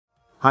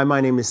Hi,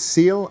 my name is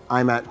Seal.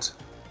 I'm at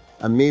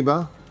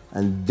Amoeba,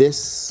 and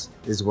this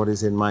is what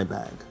is in my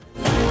bag.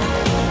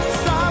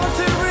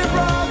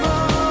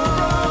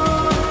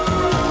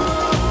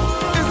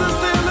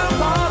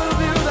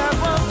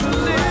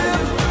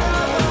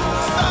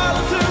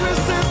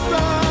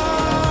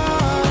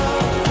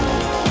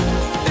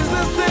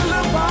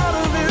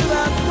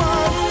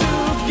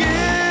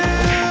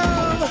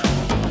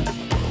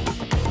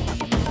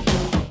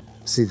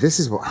 See, this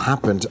is what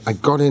happened. I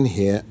got in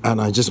here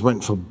and I just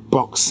went for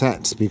box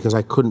sets because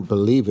I couldn't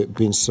believe it,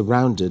 being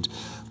surrounded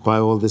by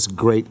all this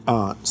great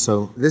art.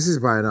 So this is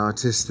by an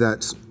artist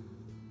that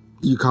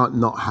you can't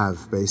not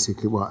have,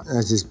 basically. Well,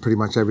 as is pretty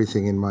much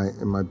everything in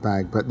my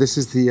bag. But this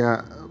is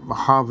the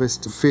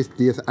Harvest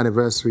 50th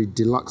Anniversary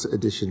Deluxe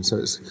Edition. So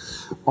it's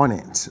on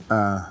it.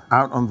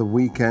 Out on the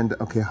weekend.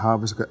 Okay,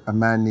 Harvest, A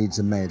Man Needs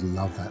a Maid.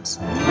 Love that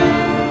song.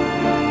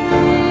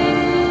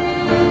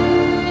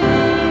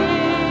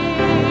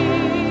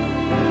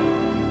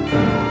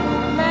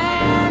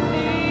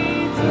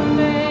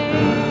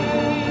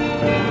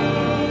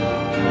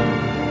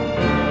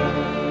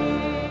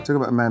 Talk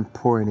about a man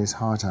pouring his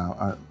heart out,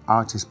 an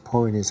artist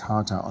pouring his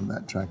heart out on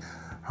that track.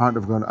 Heart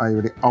of God, Are You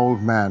Ready?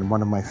 Old Man,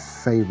 one of my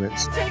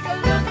favorites. Take a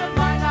look at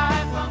my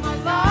life from a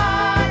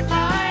light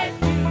like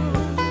you.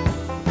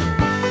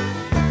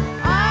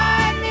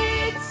 I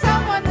need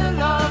someone to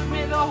love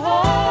me the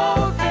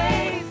whole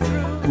day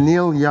through.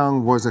 Neil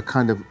Young was a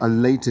kind of a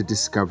later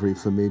discovery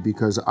for me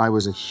because I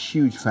was a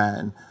huge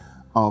fan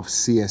of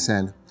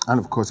CSN. And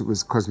of course it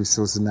was Crosby,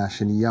 Stills, Nash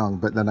and Young,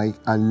 but then I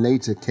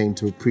later came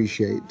to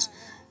appreciate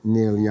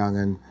Neil Young,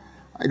 and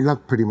I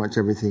love pretty much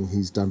everything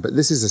he's done, but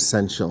this is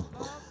essential.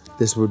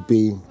 This would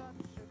be,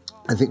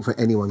 I think, for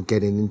anyone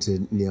getting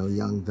into Neil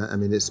Young, that, I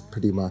mean, it's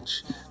pretty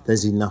much,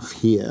 there's enough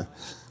here.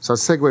 So I'll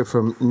segue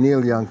from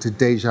Neil Young to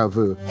Déjà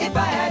Vu. If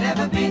I had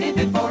ever been it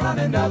before on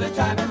another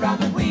time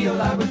around the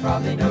wheel, I would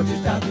probably know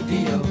just how to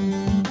deal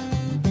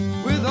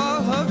with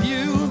all of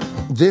you.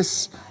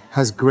 This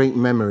has great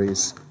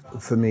memories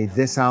for me,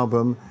 this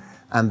album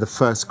and the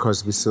first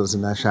Crosby, Stills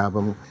and Nash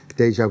album.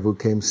 Déjà Vu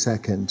came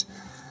second.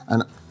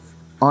 And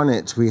on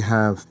it, we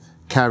have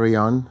Carry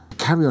On.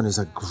 Carry On is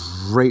a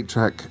great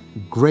track,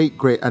 great,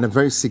 and a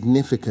very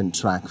significant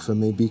track for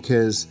me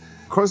because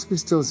Crosby,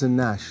 Stills and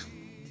Nash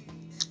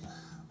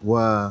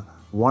were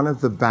one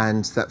of the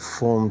bands that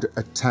formed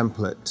a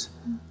template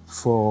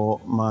for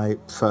my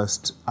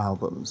first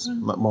albums.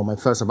 Well, my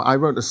first album. I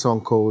wrote a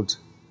song called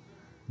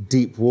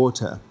Deep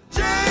Water.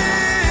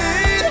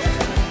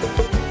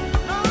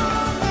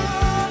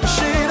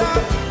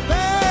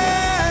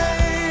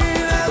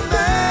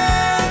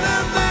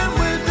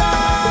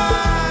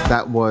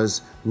 That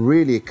was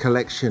really a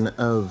collection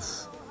of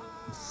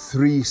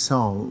 3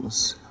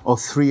 songs or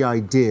 3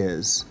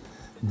 ideas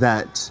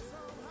that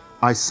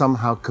I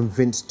somehow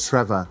convinced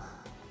Trevor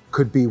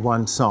could be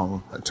one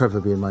song. Trevor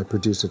being my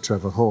producer,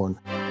 Trevor Horn.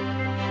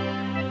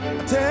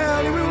 I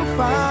tell you we'll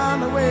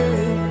find a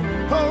way,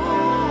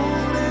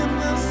 holding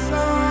the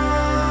sun.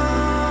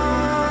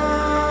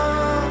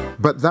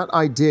 But that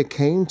idea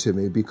came to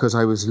me because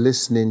I was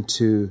listening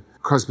to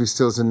Crosby,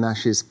 Stills and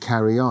Nash's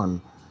Carry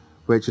On,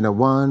 which, you know,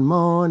 one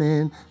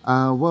morning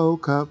I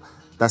woke up.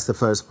 That's the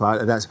first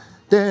part, and that's.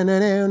 One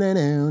morning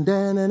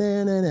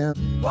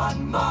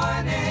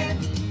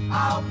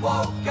I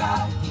woke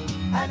up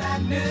and I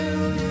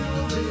knew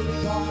you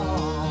were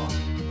gone.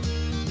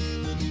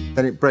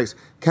 Then it breaks.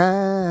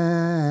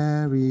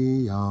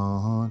 Carry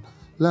on,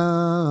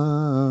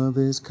 love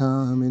is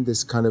coming.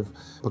 This kind of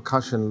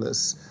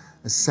percussionless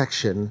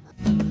section.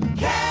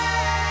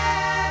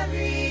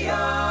 Carry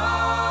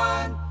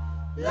on,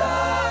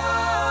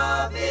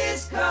 love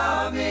is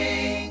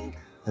coming.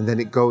 And then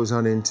it goes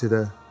on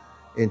into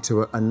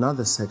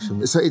another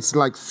section. So it's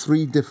like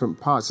 3 different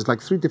parts. It's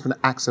like 3 different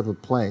acts of a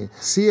play.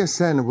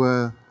 CSN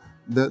were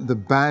the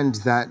band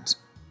that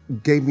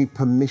gave me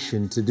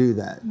permission to do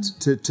that,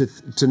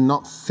 to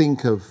not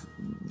think of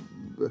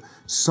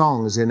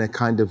songs in a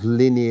kind of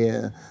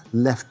linear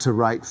left to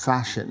right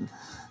fashion,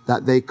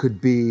 that they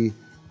could be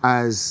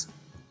as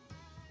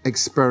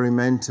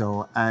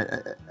experimental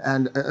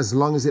and as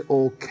long as it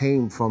all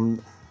came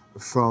from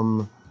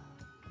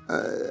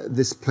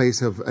this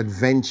place of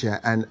adventure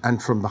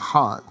and from the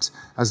heart,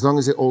 as long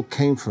as it all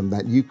came from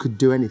that, you could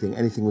do anything.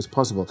 Anything was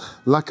possible.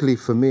 Luckily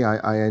for me,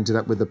 I ended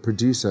up with a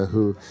producer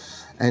who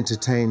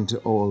entertained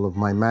all of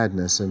my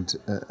madness and,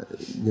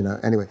 you know,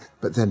 anyway.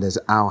 But then there's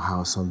Our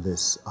House on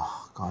this.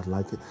 Oh, God, I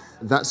like it.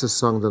 That's a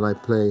song that I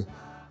play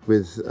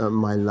with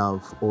my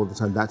love all the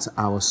time. That's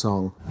our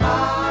song.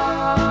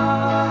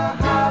 Our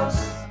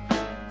house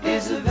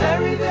is a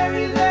very,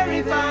 very,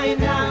 very fine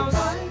house.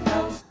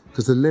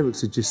 Because the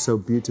lyrics are just so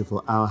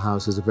beautiful. Our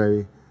house is a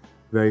very,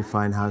 very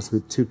fine house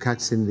with 2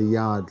 cats in the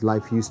yard.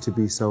 Life used to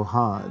be so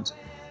hard.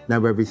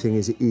 Now everything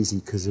is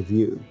easy because of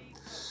you.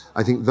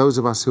 I think those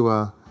of us who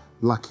are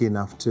lucky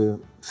enough to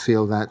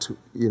feel that,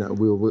 you know,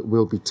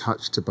 we'll be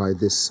touched by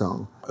this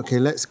song. Okay,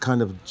 let's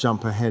kind of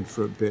jump ahead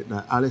for a bit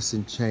now. Alice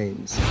in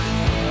Chains. I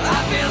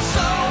feel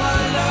so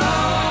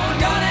alone,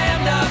 gonna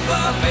end up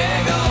a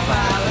big old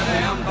pile of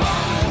them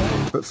bones.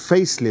 But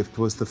Facelift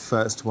was the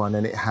first one,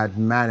 and it had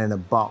Man in a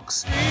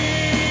Box.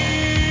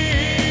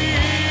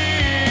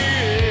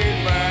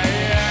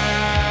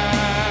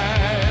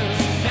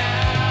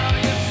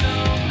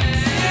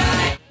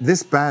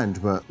 This band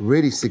were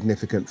really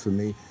significant for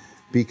me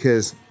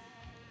because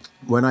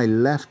when I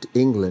left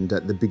England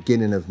at the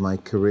beginning of my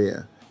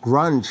career,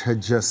 grunge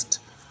had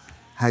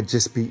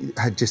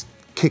just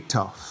kicked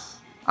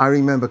off. I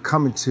remember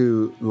coming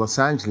to Los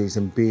Angeles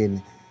and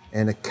being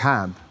in a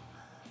cab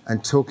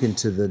and talking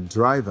to the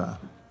driver,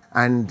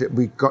 and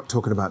we got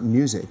talking about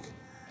music.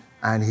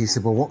 And he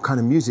said, well, what kind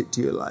of music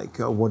do you like?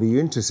 Or what are you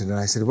interested in? And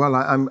I said, well,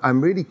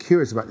 I'm really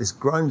curious about this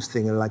grunge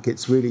thing, and like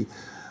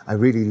I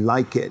really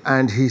like it.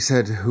 And he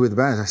said, who are the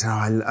bands? I said,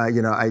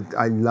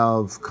 I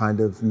love kind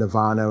of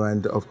Nirvana,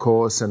 and of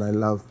course, and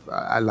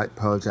I like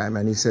Pearl Jam.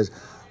 And he says,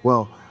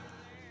 well,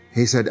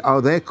 he said,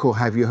 oh, they're cool.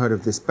 Have you heard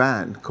of this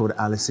band called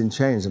Alice in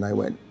Chains? And I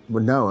went,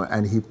 well, no.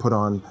 And he put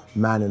on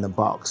Man in a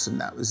Box, and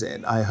that was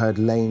it. I heard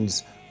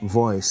Lane's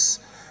voice,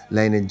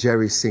 Lane and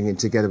Jerry singing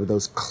together with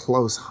those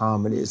close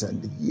harmonies,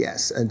 and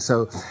yes. And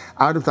so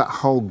out of that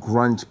whole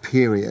grunge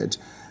period,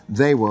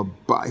 they were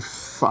by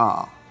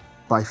far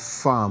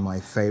my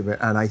favorite,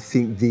 and I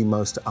think the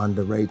most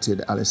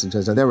underrated Alice in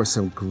Chains. There were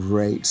some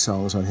great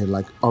songs on here,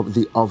 like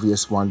the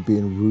obvious one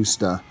being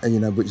Rooster,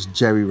 which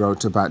Jerry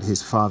wrote about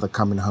his father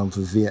coming home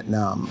from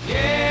Vietnam.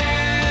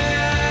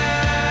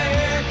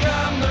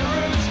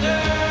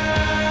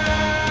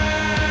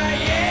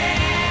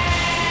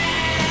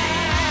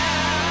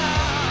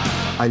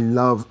 I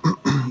love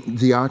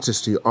the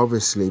artistry,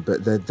 obviously,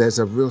 but there's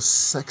a real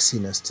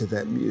sexiness to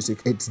their music.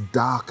 It's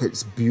dark,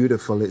 it's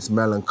beautiful, it's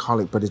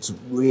melancholic, but it's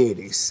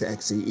really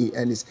sexy,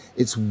 and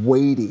it's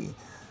weighty.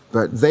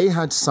 But they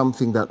had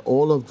something that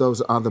all of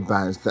those other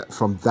bands that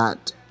from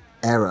that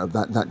era,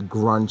 that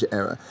grunge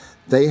era,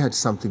 they had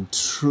something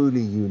truly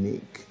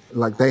unique.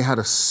 Like they had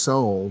a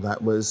soul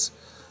that was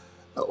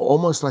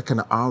almost like an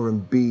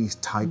R&B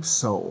type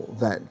soul,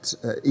 that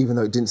even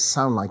though it didn't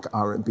sound like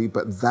R&B,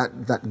 but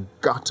that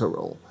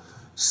guttural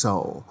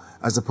soul,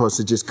 as opposed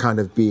to just kind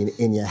of being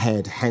in your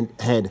head, hence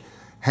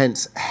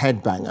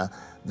headbanger.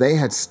 They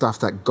had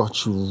stuff that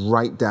got you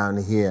right down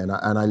here, and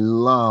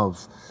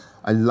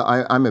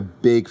I'm a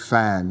big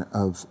fan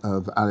of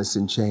Alice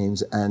in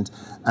Chains and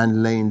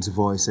Lane's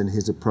voice and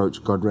his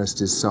approach, God rest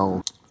his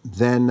soul.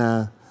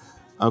 Then,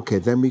 okay,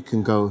 then we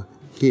can go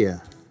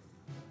here.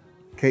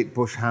 Kate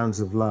Bush, Hounds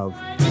of Love.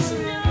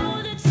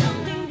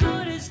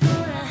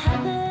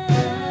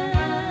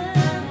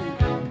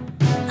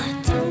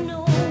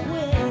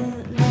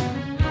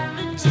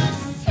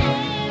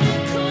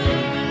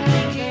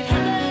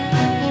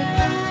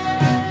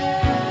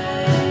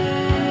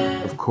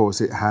 Of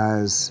course, it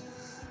has,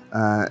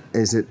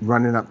 is it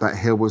Running Up That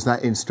Hill? Was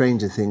that in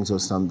Stranger Things or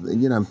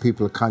something? And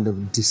people are kind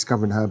of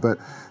discovering her, but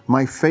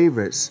my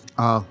favorites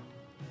are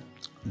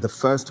the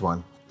first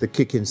one, The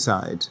Kick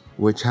Inside,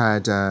 which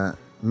had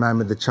Man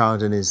with the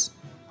Child in His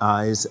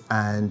Eyes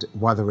and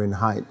Wuthering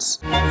Heights.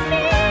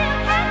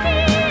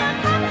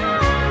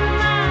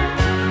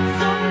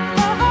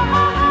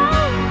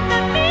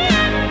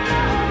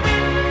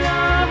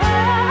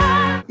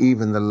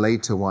 Even the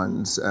later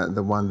ones,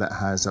 the one that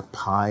has a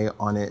pie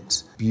on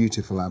it,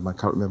 beautiful album. I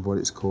can't remember what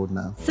it's called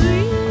now.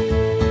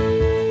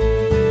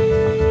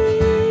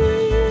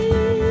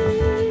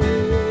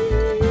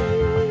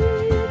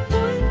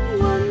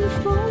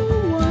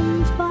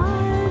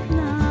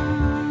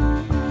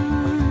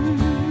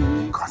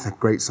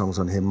 Great songs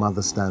on here.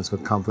 Mother Stands for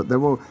Comfort.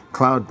 They're all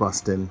cloud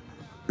busting.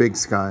 Big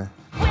Sky.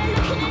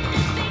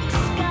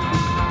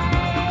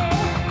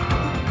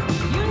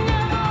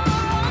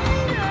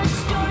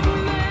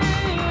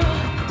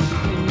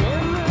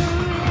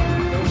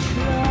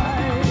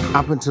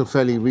 Up until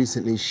fairly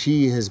recently,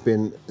 she has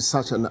been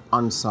such an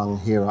unsung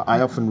hero.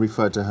 I often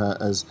refer to her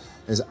as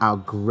our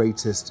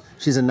greatest.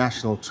 She's a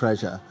national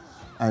treasure.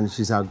 And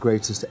she's our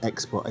greatest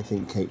export, I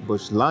think, Kate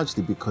Bush,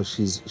 largely because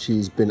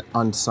she's been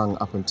unsung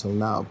up until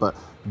now. But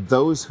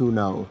those who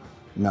know,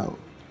 know.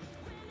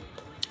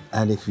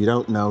 And if you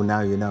don't know,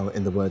 now you know,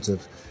 in the words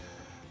of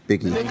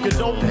Biggie. If you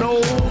don't know,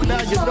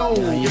 now you know,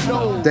 you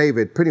know.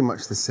 David, pretty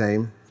much the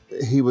same.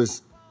 He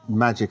was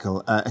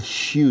magical, a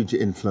huge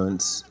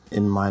influence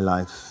in my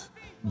life,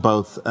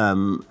 both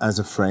as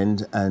a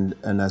friend and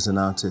as an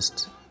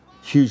artist.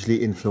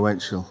 Hugely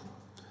influential.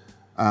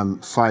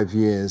 5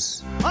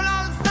 years.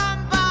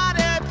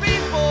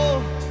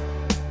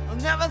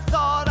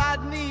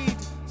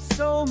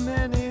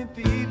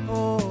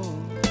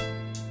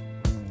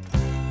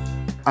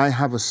 I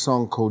have a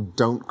song called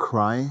Don't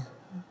Cry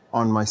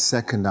on my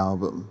second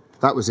album.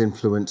 That was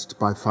influenced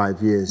by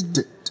 5 years.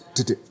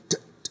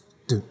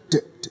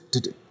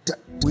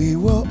 We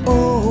were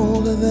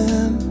older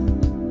then,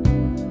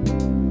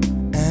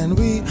 and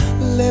we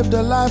lived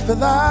a life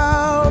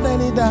without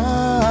any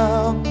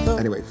doubt.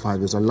 Anyway, 5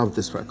 years. I love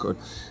this record,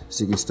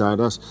 Ziggy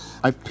Stardust.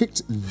 I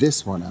picked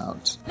this one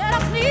out. Let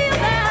us kneel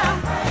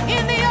down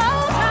in the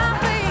old time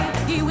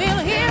way. He will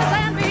hear us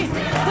and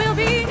we'll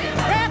be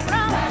bread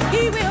from.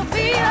 He will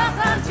feed us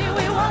until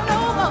we won't no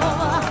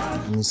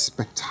more. mean,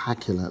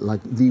 spectacular.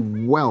 Like the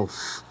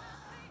wealth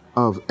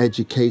of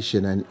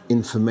education and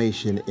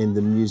information in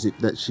the music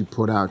that she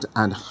put out,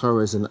 and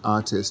her as an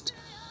artist,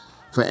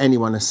 for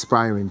anyone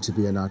aspiring to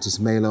be an artist,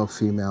 male or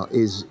female,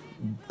 is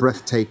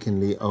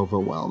breathtakingly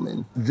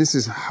overwhelming. This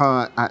is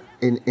her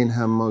in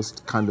her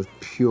most kind of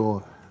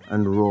pure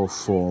and raw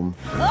form.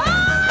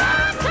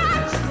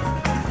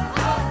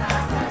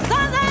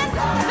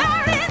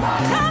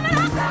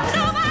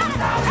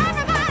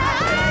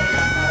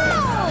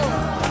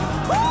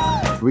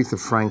 Aretha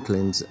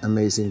Franklin's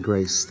Amazing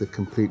Grace, the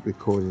complete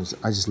recordings,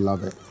 I just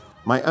love it.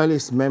 My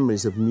earliest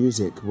memories of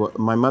music,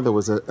 my mother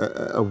was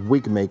a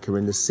wig maker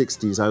in the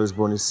 60s. I was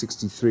born in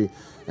 63,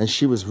 and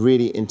she was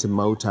really into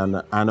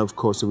Motown, and of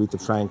course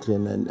Aretha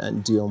Franklin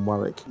and Dionne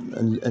Warwick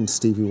and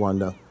Stevie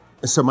Wonder.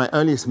 So my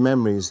earliest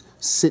memories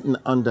sitting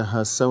under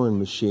her sewing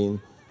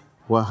machine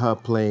were her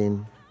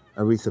playing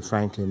Aretha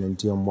Franklin and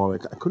Dionne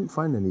Warwick. I couldn't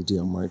find any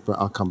Dionne Warwick, but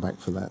I'll come back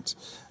for that.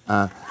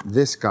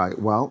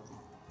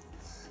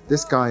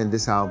 This guy in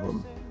this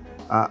album,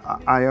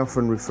 I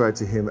often refer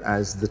to him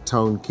as the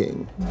Tone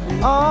King.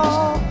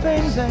 All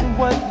things ain't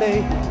what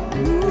they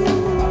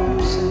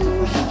used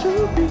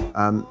to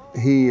be.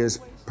 He is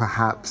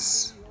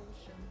perhaps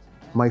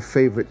my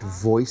favorite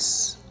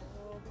voice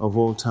of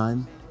all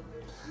time,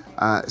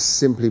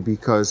 simply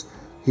because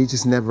he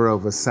just never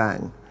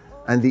oversang.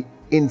 And the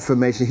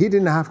information, he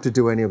didn't have to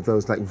do any of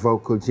those like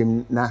vocal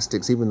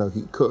gymnastics, even though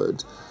he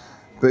could,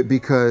 but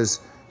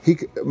because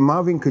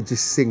Marvin could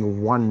just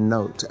sing one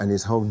note and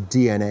his whole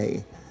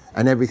DNA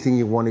and everything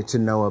you wanted to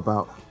know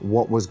about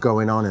what was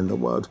going on in the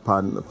world,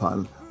 pardon the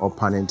pun, or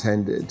pun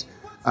intended,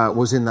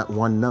 was in that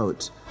one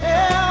note.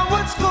 Yeah,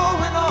 what's going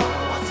on?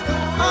 What's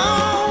going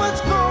on?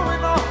 What's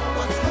going on?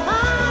 What's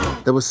going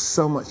on? There was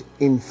so much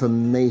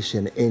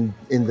information in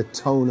the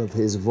tone of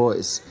his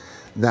voice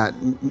that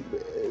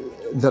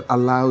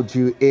allowed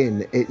you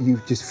in.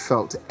 You just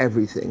felt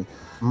everything.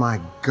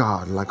 My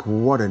God, like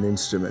what an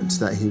instrument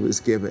that he was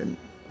given.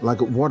 Like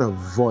what a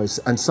voice.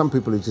 And some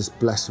people are just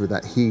blessed with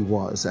that. He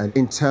was. And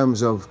in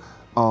terms of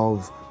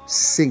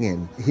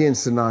singing, he and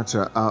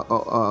Sinatra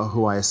are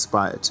who I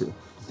aspire to,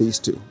 these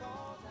two.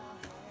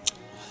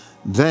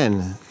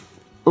 Then,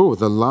 oh,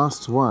 the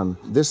last one.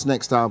 This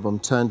next album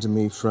turned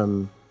me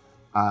from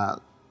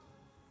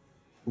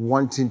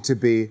wanting to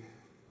be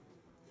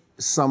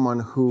someone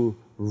who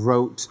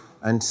wrote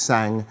and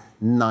sang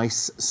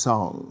nice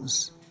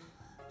songs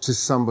to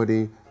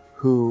somebody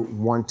who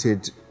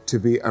wanted to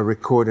be a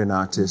recording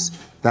artist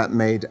that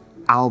made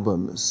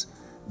albums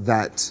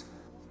that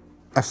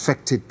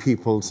affected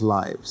people's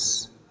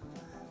lives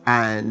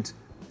and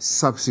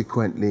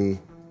subsequently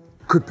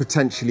could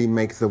potentially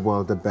make the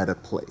world a better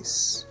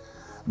place.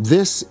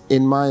 This,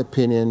 in my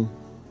opinion,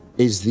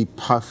 is the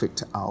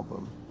perfect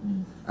album,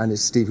 and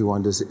it's Stevie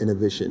Wonder's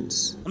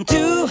Innervisions. I'm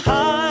too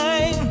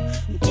high,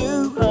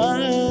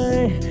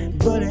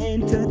 but I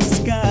ain't touch the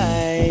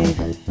sky.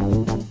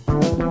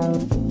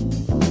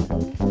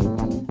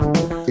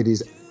 It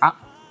is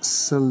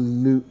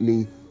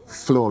absolutely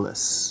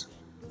flawless.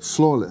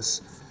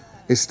 Flawless.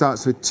 It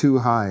starts with Too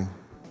High.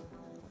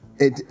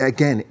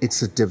 Again,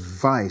 it's a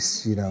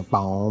device, you know.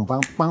 Bum,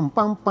 bum, bum,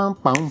 bum, bum,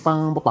 bum,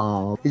 bum,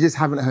 bum. You just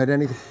haven't heard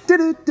anything.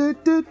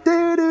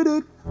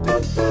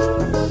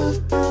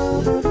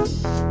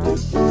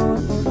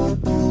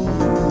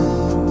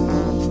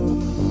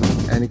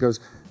 And he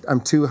goes,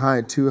 I'm too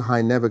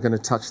high, never gonna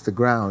touch the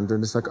ground.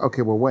 And it's like,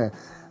 okay, well, where?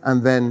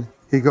 And then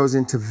he goes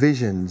into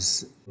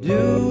Visions.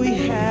 Do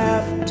we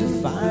have to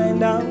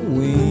find our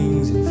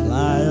wings and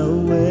fly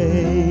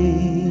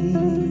away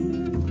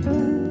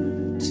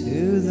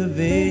to the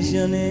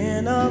vision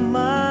in our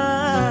mind?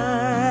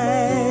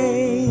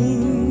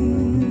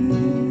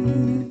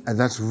 And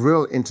that's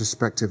real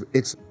introspective.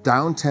 It's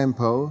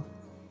down-tempo,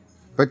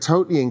 but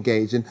totally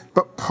engaging,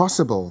 but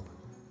possible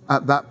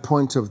at that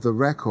point of the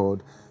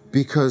record,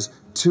 because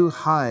Too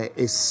High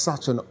is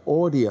such an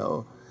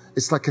audio.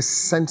 It's like a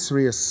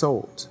sensory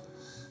assault.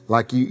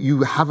 Like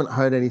you haven't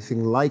heard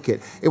anything like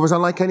it. It was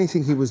unlike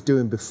anything he was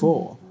doing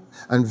before.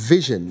 And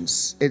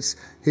Visions,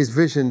 his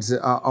visions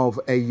are of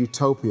a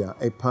utopia,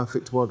 a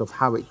perfect world of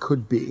how it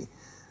could be.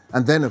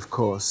 And then, of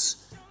course,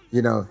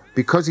 you know,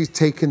 because he's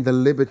taken the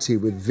liberty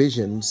with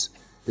Visions,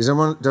 he doesn't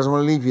want to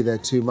leave you there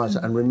too much.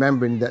 And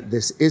remembering that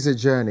this is a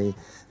journey,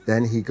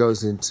 then he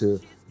goes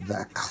into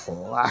the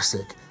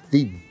classic,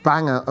 the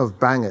banger of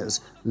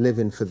bangers,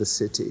 Living for the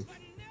City.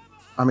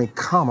 I mean,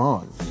 come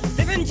on.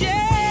 Living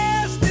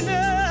just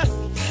enough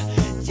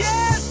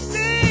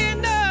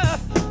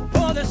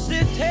for the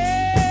city.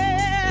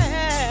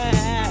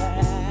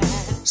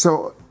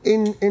 So,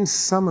 in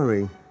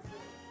summary,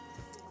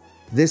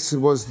 this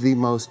was the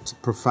most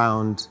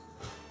profound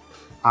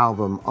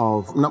album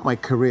of, not my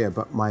career,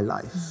 but my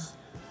life.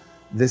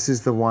 This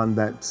is the one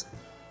that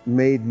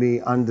made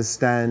me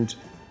understand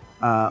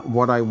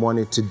what I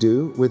wanted to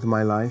do with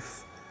my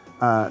life.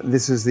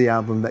 This is the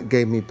album that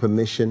gave me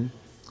permission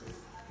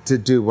to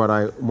do what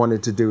I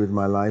wanted to do with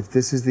my life.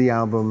 This is the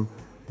album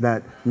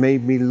that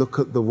made me look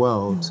at the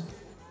world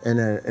in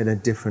a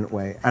different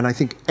way. And I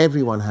think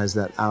everyone has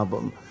that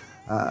album.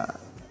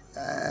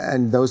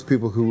 And those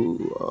people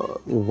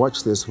who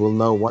watch this will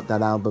know what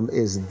that album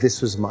is.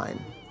 This was mine.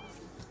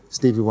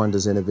 Stevie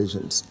Wonder's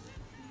Innervisions.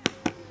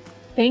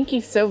 Thank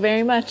you so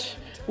very much.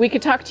 We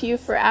could talk to you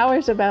for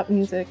hours about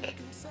music.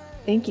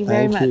 Thank you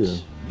very much. Thank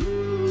you.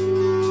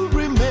 You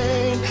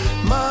remain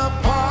my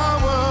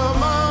power,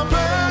 my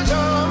pleasure,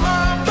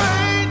 my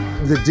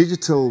pain. The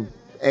digital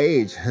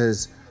age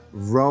has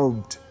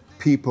robbed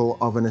people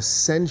of an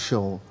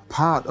essential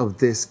part of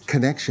this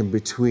connection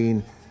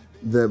between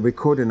the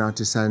recording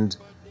artist and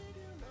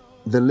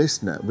the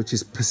listener, which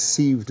is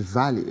perceived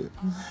value.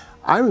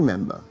 I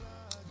remember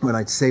when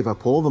I'd save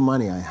up all the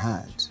money I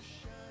had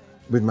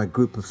with my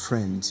group of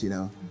friends, you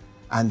know,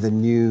 and the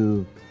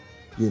new,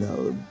 you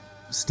know,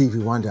 Stevie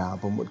Wonder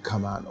album would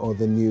come out, or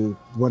the new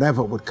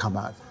whatever would come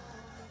out,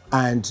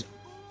 and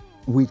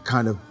we'd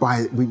kind of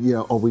buy,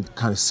 or we'd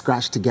kind of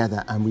scratch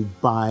together and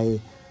we'd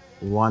buy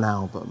one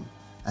album,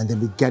 and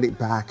then we'd get it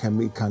back and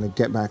we'd kind of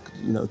get back,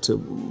 you know, to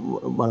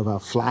one of our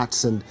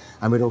flats, and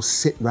we'd all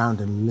sit round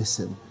and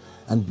listen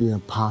and, you know,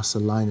 pass the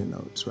liner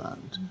notes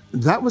round.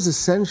 That was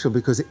essential,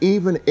 because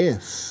even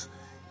if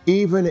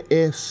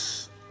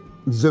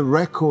the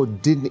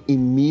record didn't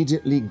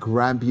immediately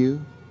grab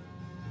you,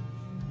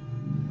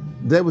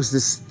 there was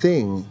this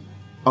thing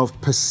of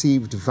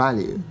perceived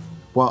value.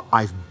 Well,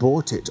 I've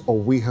bought it, or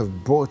we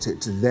have bought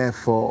it,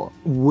 therefore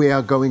we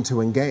are going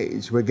to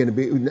engage. We're going to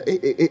be,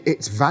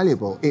 it's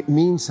valuable, it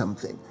means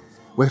something.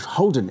 We're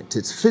holding it,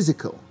 it's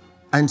physical.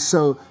 And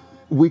so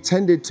we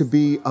tended to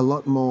be a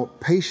lot more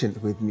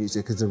patient with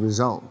music as a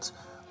result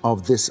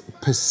of this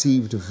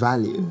perceived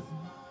value.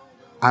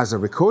 As a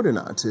recording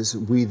artist,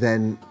 we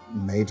then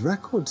made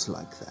records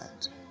like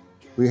that.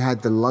 We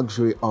had the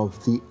luxury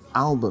of the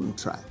album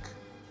track.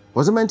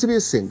 Wasn't meant to be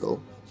a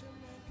single,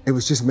 it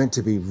was just meant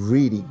to be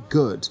really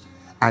good.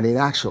 And in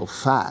actual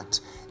fact,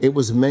 it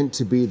was meant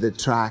to be the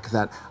track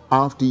that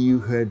after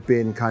you had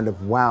been kind of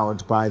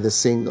wowed by the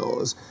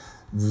singles,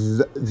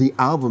 the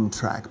album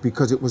track,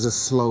 because it was a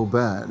slow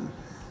burn,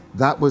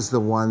 that was the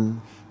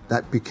one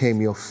that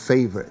became your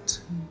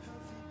favorite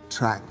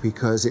track,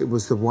 because it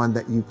was the one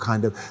that you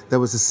kind of, there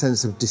was a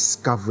sense of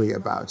discovery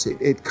about it.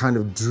 It kind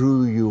of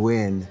drew you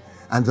in,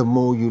 and the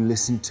more you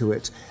listened to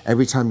it,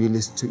 every time you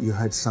listened to it, you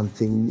heard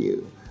something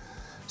new.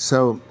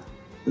 So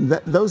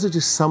those are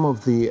just some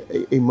of the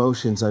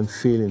emotions I'm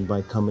feeling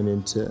by coming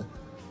into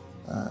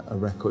a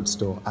record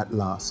store at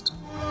last.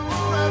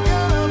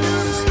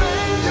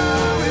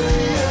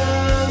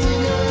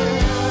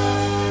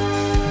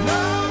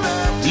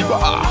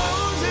 Déjà.